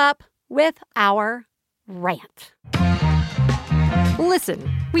wrap up with our rant. Listen,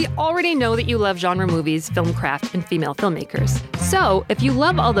 we already know that you love genre movies, film craft, and female filmmakers. So, if you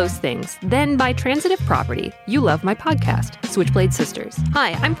love all those things, then by transitive property, you love my podcast, Switchblade Sisters.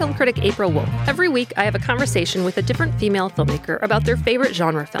 Hi, I'm film critic April Wolf. Every week, I have a conversation with a different female filmmaker about their favorite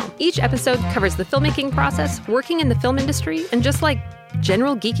genre film. Each episode covers the filmmaking process, working in the film industry, and just like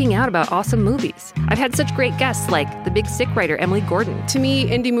general geeking out about awesome movies. I've had such great guests like the Big Sick writer Emily Gordon. To me,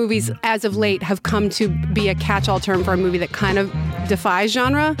 indie movies as of late have come to be a catch-all term for a movie that kind of defies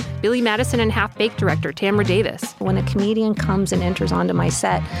genre. Billy Madison and Half-Baked director Tamra Davis. When a comedian comes and enters onto my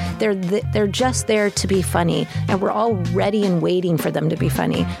set, they're just there to be funny, and we're all ready and waiting for them to be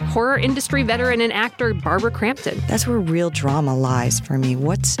funny. Horror industry veteran and actor Barbara Crampton. That's where real drama lies for me.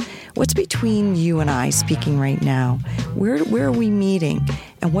 What's between you and I speaking right now? Where are we meeting?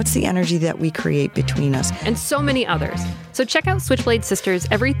 And what's the energy that we create between us? And so many others. So check out Switchblade Sisters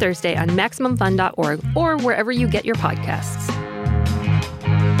every Thursday on MaximumFun.org or wherever you get your podcasts.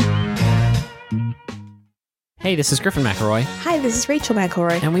 Hey, this is Griffin McElroy. Hi, this is Rachel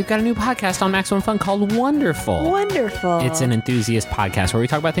McElroy. And we've got a new podcast on Maximum Fun called Wonderful. Wonderful. It's an enthusiast podcast where we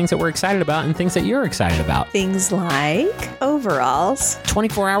talk about things that we're excited about and things that you're excited about. Things like overalls,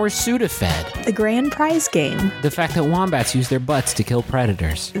 24-hour Sudafed, the grand prize game, the fact that wombats use their butts to kill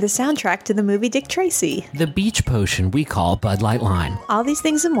predators, the soundtrack to the movie Dick Tracy, the beach potion we call Bud Light Lime. All these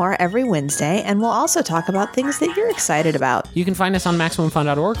things and more every Wednesday, and we'll also talk about things that you're excited about. You can find us on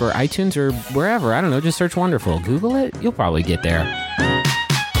MaximumFun.org or iTunes or wherever. I don't know, just search Wonderful. Google it, you'll probably get there.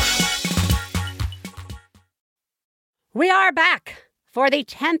 We are back for the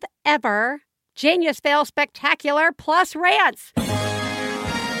 10th ever Genius Fail Spectacular Plus Rants.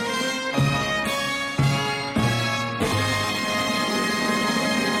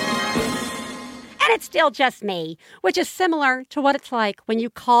 And it's still just me, which is similar to what it's like when you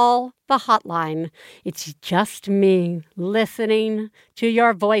call the hotline. It's just me listening to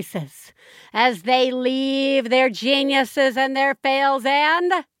your voices as they leave their geniuses and their fails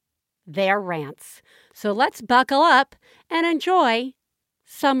and their rants. So let's buckle up and enjoy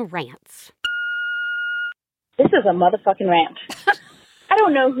some rants. This is a motherfucking rant. I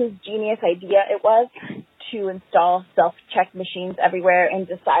don't know whose genius idea it was to install self-check machines everywhere and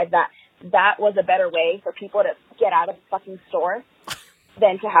decide that that was a better way for people to get out of the fucking store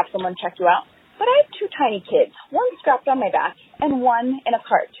than to have someone check you out. But I have two tiny kids, one strapped on my back and one in a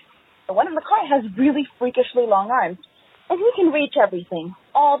cart. The one in the cart has really freakishly long arms, and he can reach everything,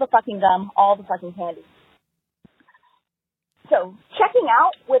 all the fucking gum, all the fucking candy. So checking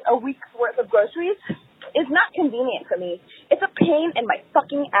out with a week's worth of groceries is not convenient for me. It's a pain in my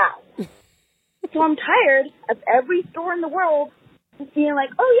fucking ass. So I'm tired of every store in the world just being like,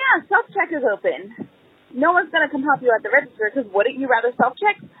 oh yeah, self-check is open. No one's going to come help you at the register because wouldn't you rather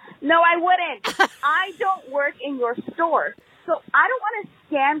self-check? No, I wouldn't. I don't work in your store. So I don't want to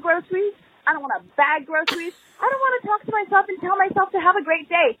scan groceries. I don't want to bag groceries. I don't want to talk to myself and tell myself to have a great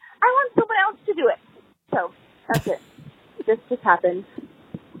day. I want someone else to do it. So that's it. This just happened.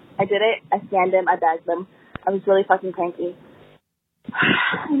 I did it. I scanned them. I bagged them. I was really fucking cranky.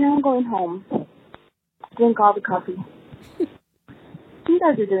 And now I'm going home. Drink all the coffee. You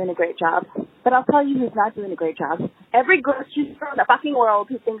guys are doing a great job. But I'll tell you who's not doing a great job. Every grocery store in the fucking world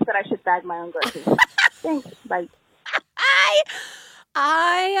who thinks that I should bag my own groceries. Thanks. Bye.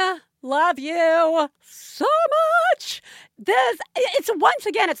 I love you so much. It's once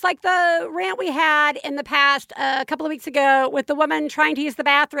again, it's like the rant we had in the past a couple of weeks ago with the woman trying to use the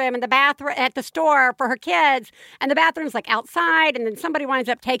bathroom at the store for her kids, and the bathroom's like outside, and then somebody winds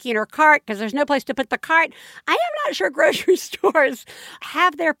up taking her cart because there's no place to put the cart. I am not sure grocery stores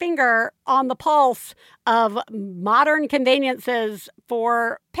have their finger on the pulse of modern conveniences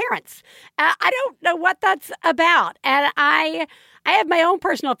for parents. I don't know what that's about, and I have my own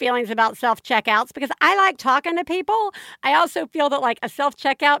personal feelings about self-checkouts because I like talking to people. I also feel that like a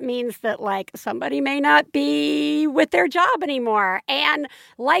self-checkout means that like somebody may not be with their job anymore. And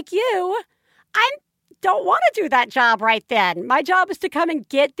like you, I don't want to do that job right then. My job is to come and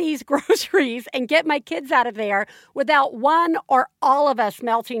get these groceries and get my kids out of there without one or all of us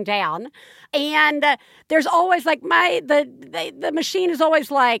melting down. And there's always like the machine is always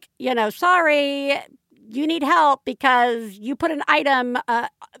like, sorry, you need help because you put an item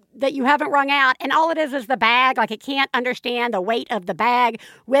that you haven't wrung out, and all it is the bag. Like, it can't understand the weight of the bag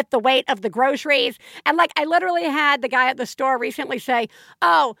with the weight of the groceries. And like, I literally had the guy at the store recently say,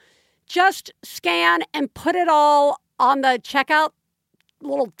 oh, just scan and put it all on the checkout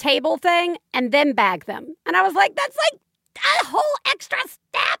little table thing and then bag them. And I was like, that's like a whole extra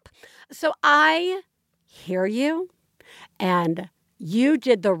step. So I hear you, and you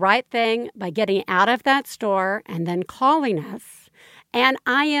did the right thing by getting out of that store and then calling us. And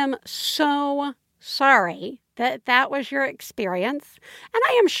I am so sorry that that was your experience. And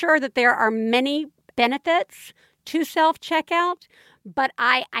I am sure that there are many benefits to self-checkout, but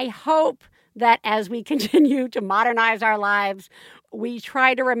I hope that as we continue to modernize our lives, we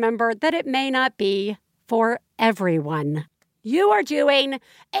try to remember that it may not be for everyone. You are doing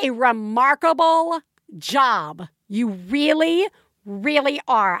a remarkable job. You really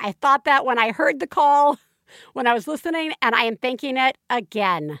are. I thought that when I heard the call, when I was listening, and I am thinking it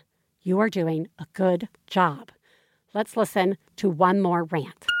again. You are doing a good job. Let's listen to one more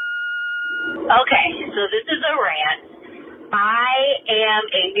rant. Okay, so this is a rant. I am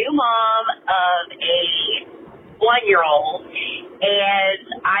a new mom of a 1-year-old, and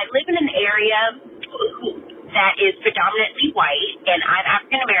I live in an area that is predominantly white, and I'm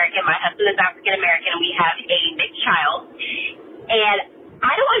African-American. My husband is African-American, and we have a mixed child. And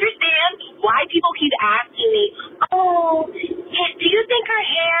I don't understand why people keep asking me, oh, do you think her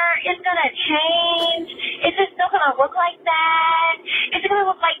hair is going to change? Is it still going to look like that? Is it going to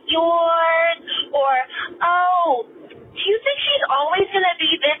look like yours? Or, oh, do you think she's always going to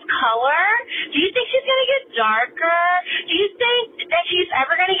be this color? Do you think she's going to get darker? Do you think that she's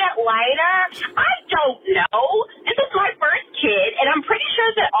ever going to get lighter? I don't know. This is my first kid, and I'm pretty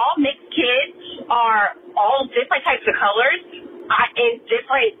sure that all mixed kids are all different types of colors. In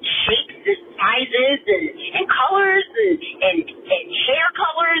different shapes and sizes and colors and hair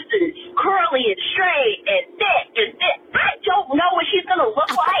colors and curly and straight and thick and thin. I don't know what she's going to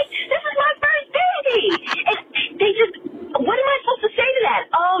look like. This is my first baby. And they just, what am I supposed to say to that?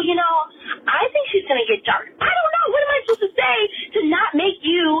 Oh, I think she's going to get dark. I don't know. What am I supposed to say to not make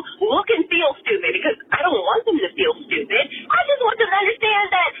you look and feel stupid? Because I don't want them to feel stupid. I just want them to understand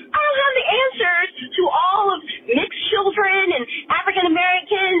that I don't have the answers to all of mixed children and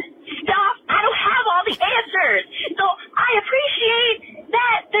African-American stuff. I don't have all the answers. So I appreciate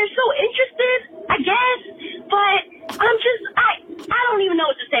that they're so interested, I guess. But I don't even know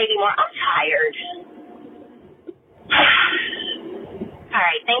what to say anymore. I'm tired. All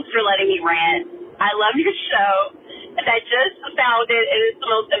right, thanks for letting me rant. I love your show. And I just found it, and it's the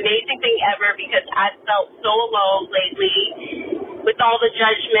most amazing thing ever because I felt so alone lately with all the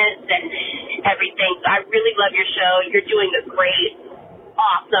judgments and everything. So I really love your show. You're doing a great,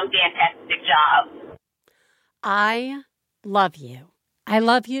 awesome, fantastic job. I love you. I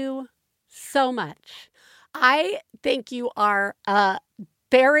love you so much. I think you are a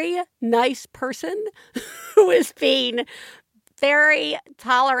very nice person who is being very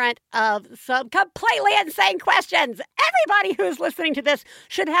tolerant of some completely insane questions. Everybody who's listening to this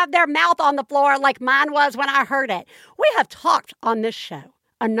should have their mouth on the floor like mine was when I heard it. We have talked on this show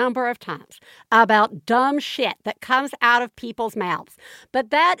a number of times about dumb shit that comes out of people's mouths.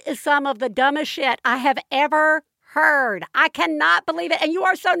 But that is some of the dumbest shit I have ever heard. I cannot believe it. And you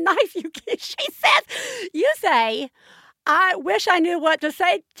are so nice. You say, I wish I knew what to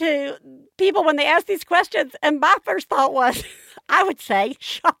say to people when they ask these questions. And my first thought was, I would say,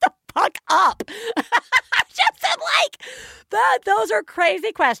 shut the fuck up. I just said, those are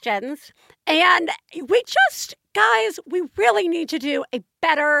crazy questions. And we really need to do a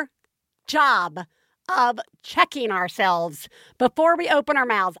better job of checking ourselves before we open our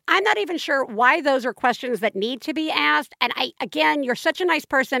mouths. I'm not even sure why those are questions that need to be asked. And you're such a nice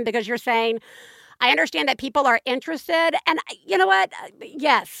person because you're saying, I understand that people are interested. And you know what?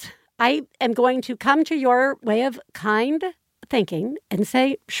 Yes, I am going to come to your way of kind thinking and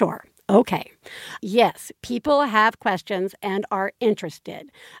say, sure. Okay. Yes, people have questions and are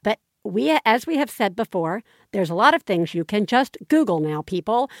interested. But as we have said before, there's a lot of things you can just Google now,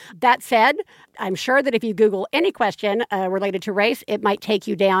 people. That said, I'm sure that if you Google any question related to race, it might take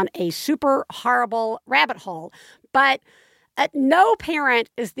you down a super horrible rabbit hole. But no parent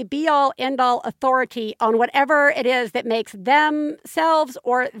is the be-all, end-all authority on whatever it is that makes themselves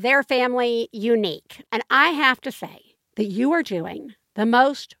or their family unique. And I have to say that you are doing the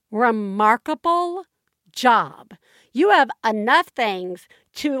most remarkable job. You have enough things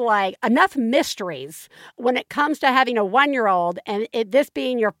enough mysteries when it comes to having a 1-year-old and this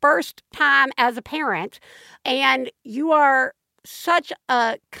being your first time as a parent. And you are such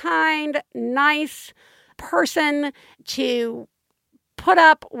a kind, nice person to put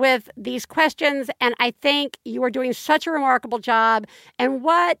up with these questions. And I think you are doing such a remarkable job. And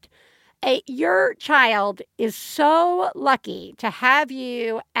your child is so lucky to have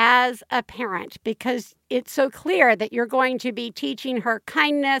you as a parent because it's so clear that you're going to be teaching her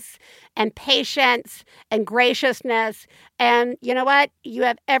kindness and patience and graciousness. And you know what? You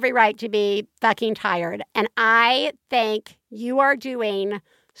have every right to be fucking tired. And I think you are doing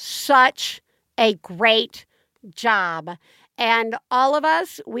such a great job. And all of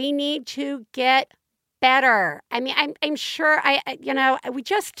us, we need to get better. I mean, I'm sure I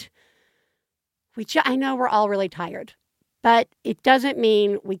know we're all really tired, but it doesn't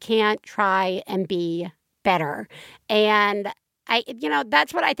mean we can't try and be better. And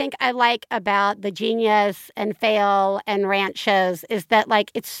that's what I think I like about the Genius and Fail and Rant shows is that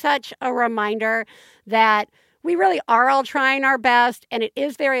it's such a reminder that we really are all trying our best, and it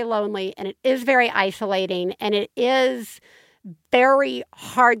is very lonely, and it is very isolating, and it is very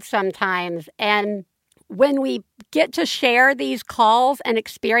hard sometimes. And when we get to share these calls and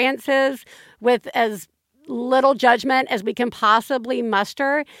experiences with as little judgment as we can possibly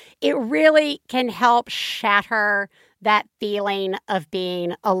muster, it really can help shatter that feeling of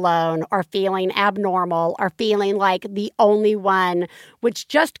being alone or feeling abnormal or feeling like the only one, which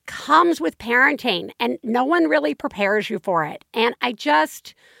just comes with parenting and no one really prepares you for it. And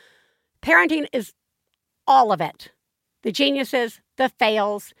parenting is all of it. The geniuses, the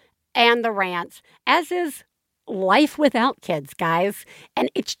fails, and the rants, as is life without kids, guys. And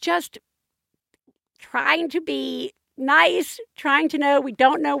it's just trying to be nice, trying to know we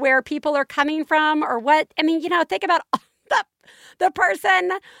don't know where people are coming from or what. I mean, think about the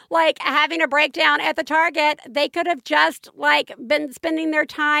person having a breakdown at the Target. They could have just been spending their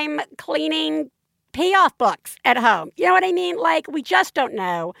time cleaning payoff books at home. You know what I mean? We just don't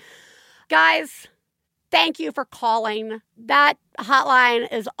know. Guys, thank you for calling. That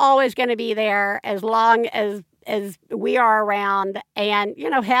hotline is always going to be there as long as we are around. And,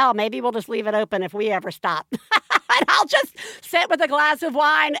 hell, maybe we'll just leave it open if we ever stop. And I'll just sit with a glass of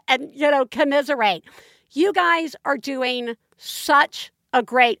wine and, commiserate. You guys are doing such a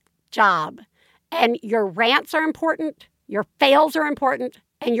great job. And your rants are important, your fails are important,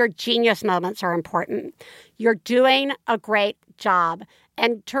 and your genius moments are important. You're doing a great job.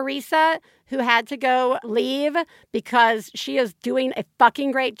 And Teresa, who had to go leave because she is doing a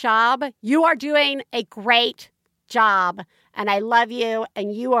fucking great job, you are doing a great job. And I love you,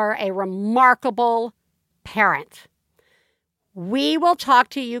 and you are a remarkable parent. We will talk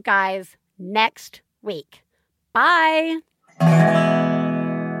to you guys next week. Bye.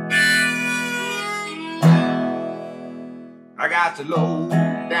 I got to low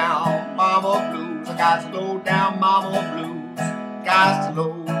down mama blues. I got to low down mama blues. Got to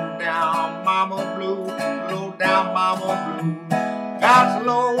low down mama blues. Low down mama blues. Got to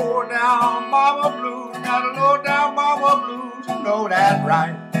low down mama blues. Got to low down mama blues. You know that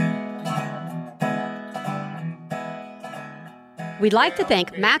right. We'd like to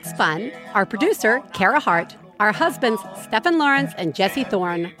thank Max Fun, our producer, Kara Hart, our husbands, Stephen Lawrence and Jesse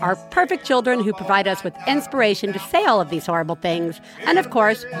Thorne, our perfect children who provide us with inspiration to say all of these horrible things, and of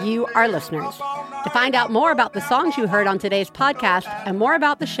course, you, our listeners. To find out more about the songs you heard on today's podcast and more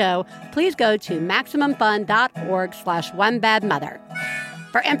about the show, please go to MaximumFun.org/OneBadMother.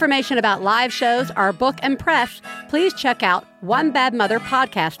 For information about live shows, our book and press, please check out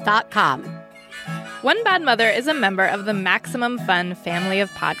OneBadMotherPodcast.com. One Bad Mother is a member of the Maximum Fun family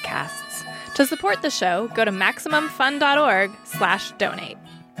of podcasts. To support the show, go to MaximumFun.org/donate.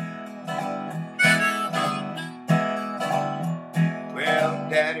 Well,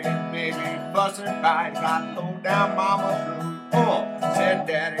 Daddy, baby, fussing fight, got low down mama blue. Oh, said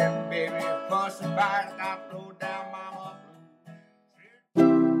Daddy, baby, fussing fight, got low down mama blue.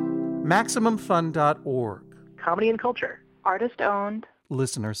 MaximumFun.org. Comedy and culture. Artist owned.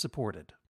 Listener supported.